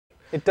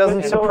It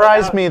doesn't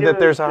surprise me that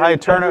there's a high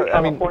turnover.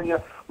 I mean,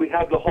 California, we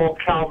have the whole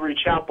Calvary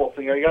Chapel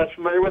thing. Are you guys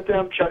familiar with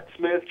them? Chuck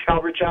Smith,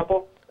 Calvary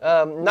Chapel?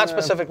 Not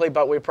specifically,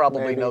 but we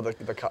probably know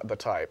the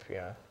type,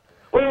 yeah.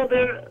 Well,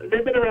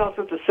 they've been around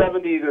since the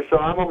 70s or so.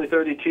 I'm only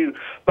 32.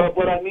 But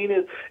what I mean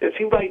is, it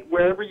seems like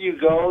wherever you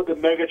go, the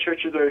mega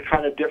churches are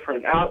kind of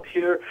different. Out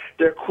here,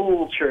 they're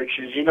cool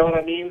churches. You know what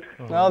I mean?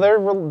 No,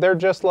 they're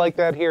just like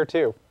that here,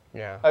 too.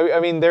 Yeah.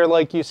 I mean, they're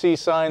like, you see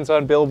signs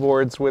on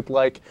billboards with,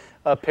 like,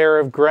 a pair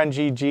of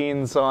grungy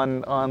jeans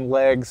on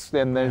legs,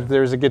 and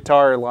there's a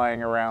guitar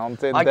lying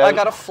around. And I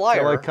got a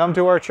flyer. Like, come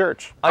to our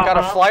church. I got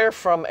a flyer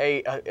from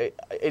I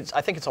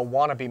think it's a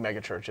wannabe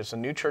megachurch. It's a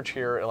new church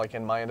here, like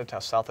in my end of town,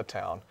 south of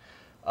town.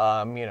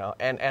 You know,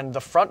 and the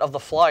front of the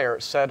flyer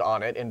said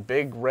on it in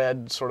big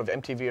red, sort of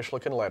MTV-ish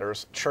looking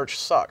letters, "Church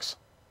sucks."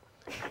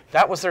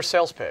 That was their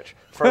sales pitch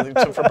for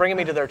bringing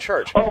me to their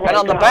church. Oh, and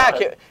on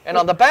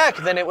the back,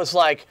 then it was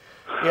like,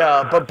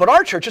 yeah, but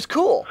our church is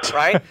cool,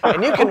 right?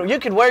 And you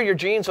can wear your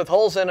jeans with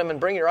holes in them and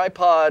bring your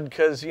iPod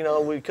because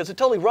it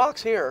totally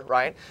rocks here,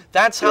 right?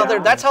 That's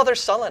how they're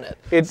selling it.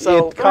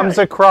 It comes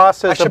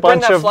across as a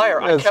bunch of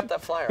flyer. I kept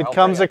that flyer. It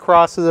comes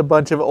across as a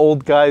bunch of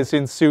old guys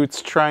in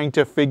suits trying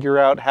to figure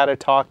out how to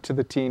talk to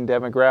the teen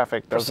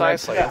demographic.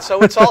 Precisely. And so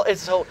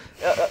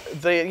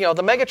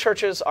the mega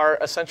churches are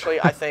essentially,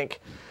 I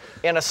think,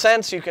 in a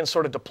sense, you can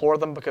sort of deplore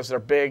them because they're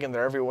big and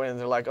they're everywhere and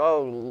they're like,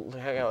 oh,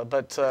 you know,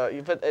 but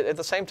at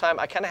the same time,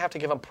 I kind of have to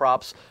give them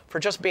props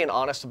for just being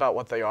honest about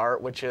what they are,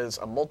 which is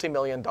a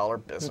multi-million-dollar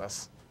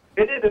business.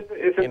 It is.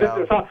 It's a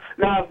business.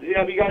 Now,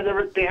 have you guys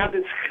ever? They have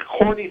this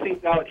corny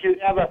thing out here.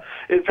 They have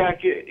in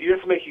fact,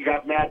 just to make you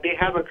guys mad, they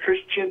have a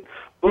Christian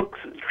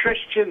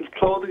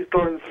clothing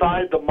store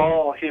inside the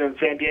mall here in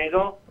San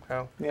Diego.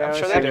 Oh, yeah, I'm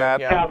sure they do.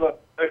 They have a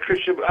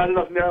Christian. I don't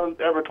know if no one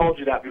ever told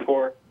you that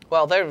before.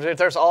 Well,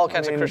 there's all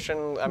kinds of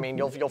Christian. I mean,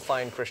 you'll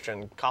find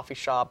Christian coffee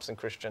shops and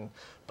Christian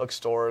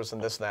bookstores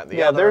and this and that. And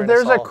the other,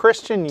 there's a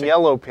Christian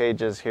Yellow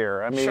Pages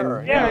here. I mean,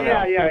 sure.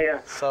 Yeah.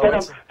 So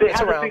but, they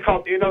have a thing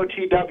called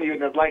NOTW,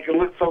 and it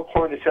looks so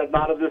corny. It says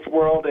 "Not of this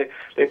world."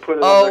 They put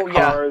it on their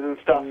cars and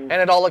stuff. And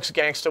it all looks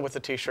gangsta with the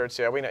T-shirts.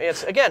 Yeah, we know.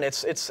 It's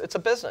a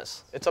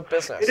business. It's a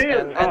business. It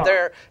is. And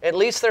at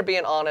least they're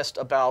being honest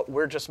about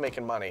we're just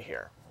making money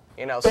here.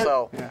 You know,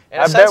 so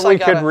I bet we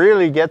could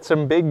really get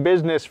some big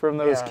business from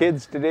those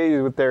kids today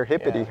with their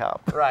hippity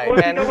hop. Right.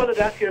 Well, you know what I'd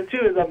ask you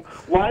too is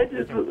why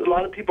does a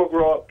lot of people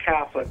grow up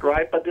Catholic,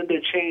 right? But then they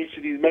change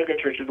to these mega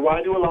churches.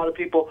 Why do a lot of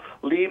people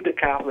leave the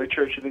Catholic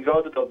church and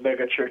go to those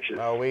mega churches?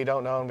 Oh, we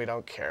don't know and we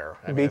don't care.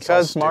 I mean,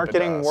 because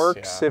marketing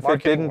works. If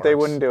it didn't, they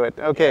wouldn't do it.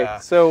 Okay,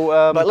 so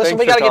but listen,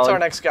 we got to get to our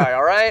next guy.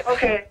 All right.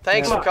 Okay.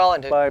 Thanks for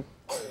calling. Bye.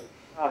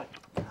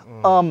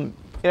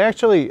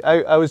 Actually,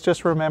 I was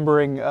just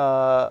remembering,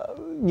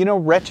 you know,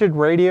 Wretched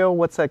Radio?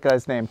 What's that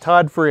guy's name?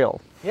 Todd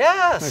Friel.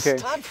 Yes, okay.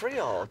 Todd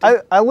Friel.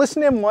 I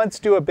listened to him once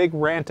do a big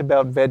rant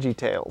about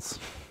VeggieTales.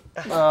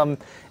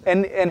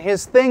 And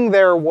his thing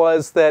there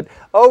was that,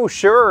 oh,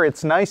 sure,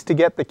 it's nice to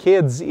get the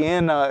kids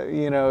in,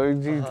 you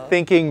know,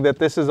 thinking that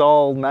this is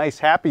all nice,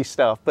 happy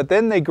stuff. But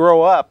then they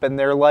grow up and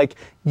they're like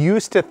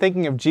used to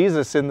thinking of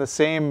Jesus in the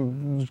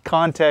same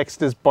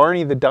context as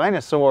Barney the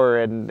dinosaur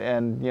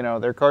and you know,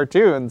 their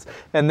cartoons.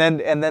 And then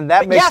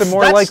that makes them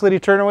more likely to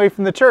turn away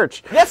from the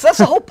church. Yes, that's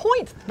the whole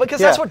point. Because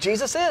that's what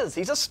Jesus is.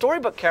 He's a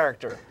storybook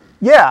character.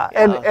 Yeah,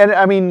 and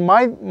I mean,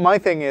 my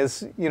thing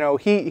is, you know,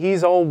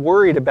 he's all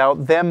worried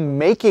about them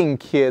making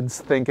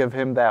kids think of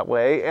him that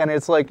way, and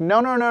it's like,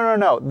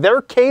 no,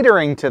 they're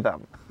catering to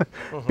them,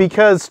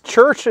 because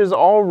church is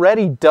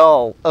already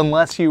dull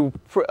unless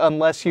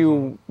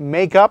you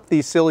make up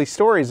these silly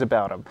stories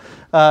about them,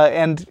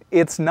 and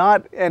it's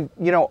not, and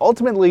you know,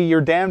 ultimately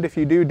you're damned if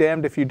you do,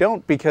 damned if you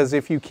don't, because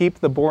if you keep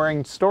the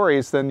boring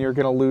stories, then you're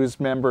going to lose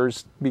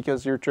members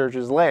because your church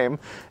is lame,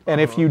 and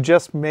if you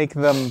just make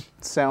them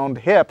sound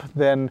hip,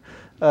 then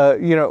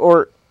you know,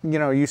 or you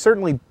know, you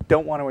certainly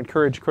don't want to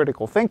encourage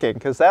critical thinking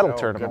because that'll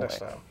turn them away.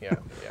 No. Yeah.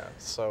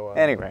 So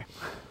anyway,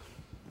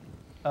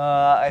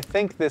 I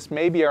think this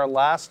may be our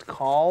last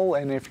call,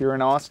 and if you're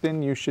in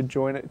Austin, you should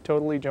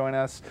totally join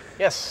us.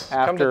 Yes,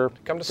 after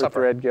come to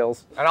supper. Red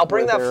Gills, and I'll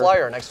bring that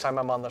flyer next time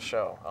I'm on the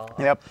show.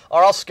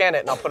 Or I'll scan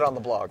it and I'll put it on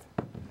the blog.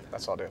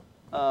 That's what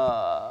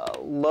I'll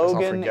do.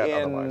 Logan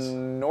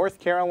in North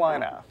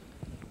Carolina.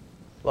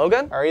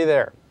 Logan, are you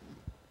there?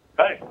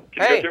 Hi, can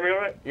you guys hear me all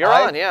right? You're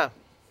on, yeah.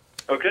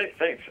 Okay,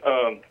 thanks.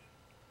 I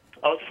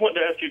was just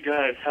wanting to ask you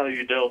guys how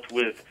you dealt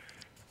with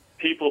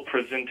people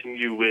presenting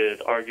you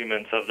with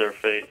arguments of their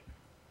faith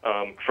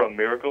from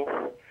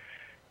miracle.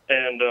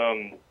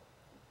 And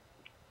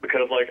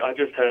because, like, I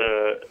just had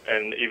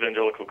an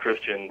evangelical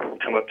Christian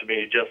come up to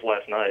me just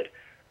last night,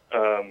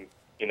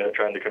 you know,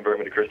 trying to convert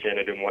me to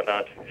Christianity and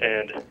whatnot.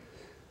 And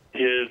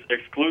his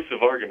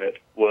exclusive argument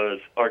was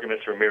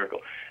arguments from miracle.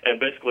 And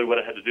basically what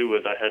I had to do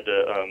was I had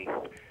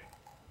to,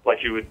 like,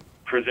 he would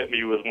present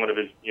me with one of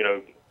his, you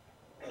know,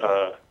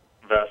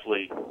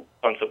 vastly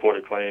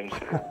unsupported claims.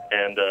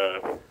 And,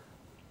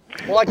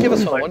 well, like, give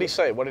us one. What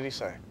did he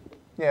say?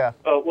 Yeah.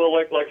 Well,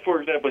 like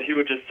for example, he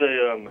would just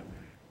say,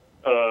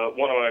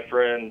 one of my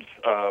friends,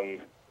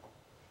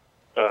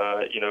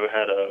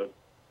 had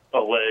a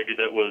leg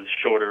that was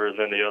shorter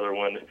than the other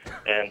one,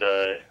 and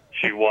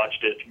she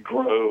watched it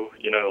grow,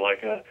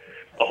 like a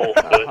whole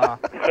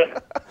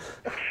foot.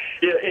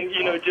 Yeah, and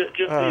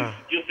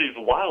just these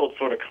wild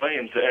sort of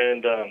claims,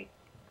 and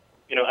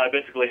I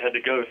basically had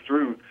to go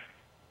through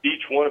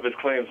each one of his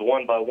claims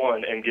one by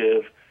one and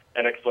give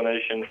an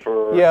explanation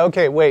for. Yeah.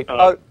 Okay. Wait.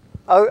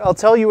 I'll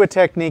tell you a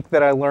technique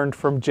that I learned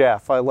from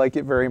Jeff. I like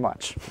it very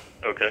much.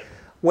 Okay.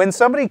 When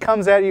somebody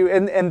comes at you,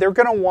 and they're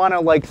going to want to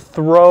like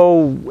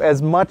throw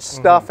as much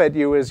stuff at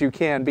you as you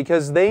can,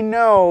 because they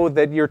know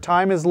that your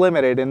time is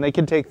limited and they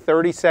can take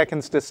 30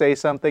 seconds to say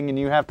something and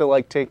you have to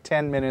like take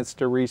 10 minutes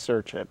to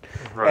research it.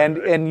 Right.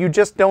 And you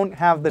just don't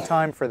have the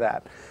time for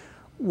that.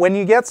 When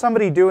you get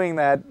somebody doing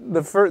that,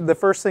 the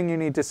first thing you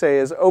need to say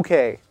is,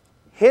 okay,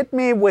 hit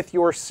me with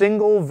your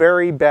single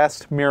very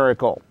best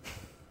miracle.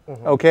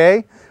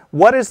 Okay?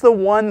 What is the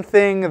one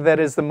thing that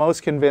is the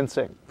most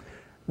convincing?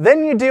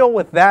 Then you deal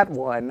with that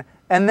one,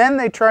 and then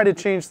they try to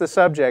change the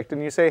subject,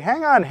 and you say,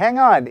 hang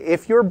on.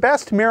 If your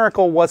best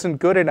miracle wasn't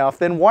good enough,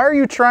 then why are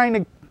you trying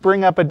to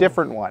bring up a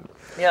different one?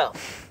 Yeah.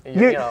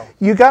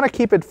 You got to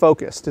keep it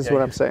focused, is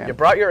what I'm saying. You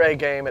brought your A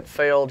game, it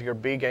failed, your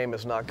B game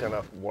is not going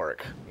to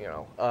work,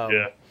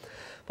 Yeah.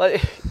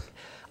 But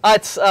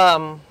it's,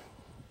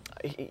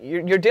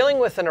 you're dealing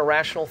with an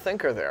irrational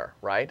thinker there,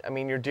 right? I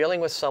mean, you're dealing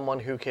with someone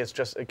who has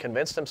just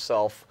convinced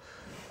himself,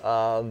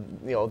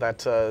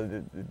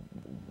 that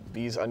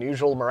these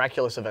unusual,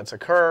 miraculous events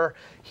occur.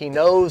 He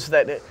knows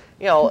that,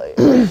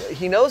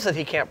 he knows that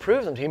he can't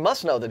prove them. He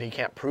must know that he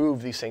can't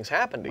prove these things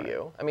happen to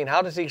you. I mean,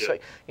 how does he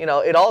say,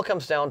 it all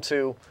comes down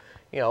to,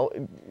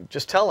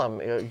 just tell him,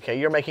 okay,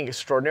 you're making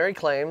extraordinary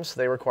claims.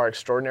 They require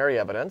extraordinary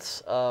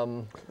evidence.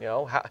 How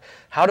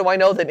do I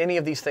know that any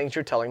of these things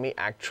you're telling me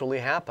actually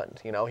happened?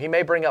 He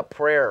may bring up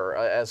prayer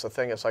as a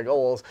thing. It's like,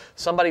 oh, well,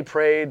 somebody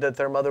prayed that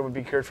their mother would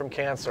be cured from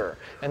cancer,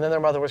 and then their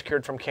mother was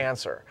cured from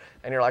cancer.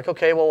 And you're like,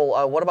 okay,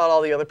 well, what about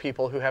all the other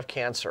people who have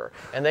cancer,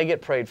 and they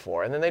get prayed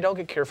for, and then they don't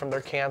get cured from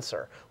their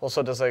cancer? Well,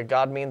 so does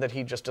God mean that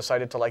he just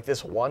decided to like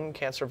this one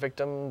cancer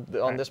victim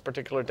on this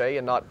particular day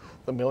and not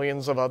the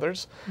millions of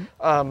others?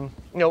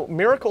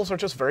 Miracles are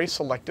just very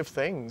selective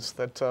things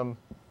that,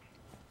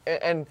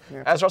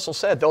 as Russell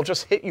said, they'll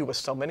just hit you with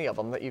so many of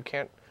them that you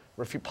can't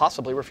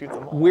possibly refute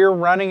them all. We're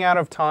running out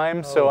of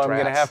time, so I'm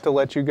going to have to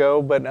let you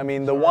go. But I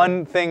mean, the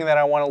one thing that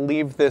I want to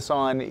leave this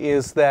on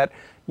is that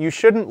you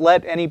shouldn't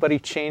let anybody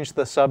change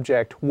the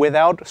subject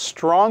without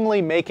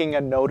strongly making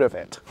a note of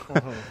it.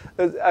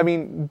 I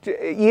mean,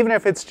 even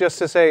if it's just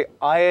to say,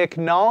 I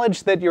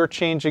acknowledge that you're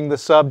changing the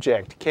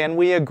subject. Can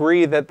we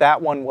agree that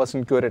that one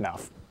wasn't good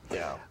enough?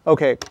 Yeah.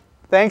 Okay.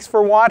 Thanks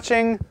for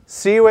watching.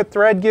 See you at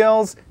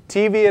Threadgills.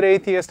 TV at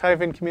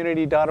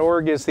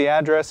atheist-community.org is the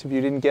address if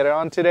you didn't get it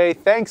on today.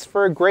 Thanks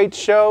for a great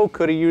show.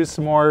 Could have used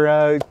some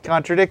more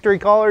contradictory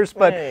callers,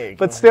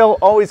 but still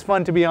always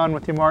fun to be on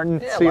with you, Martin.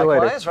 Yeah, See you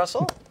later. Likewise,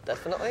 Russell.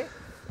 Definitely.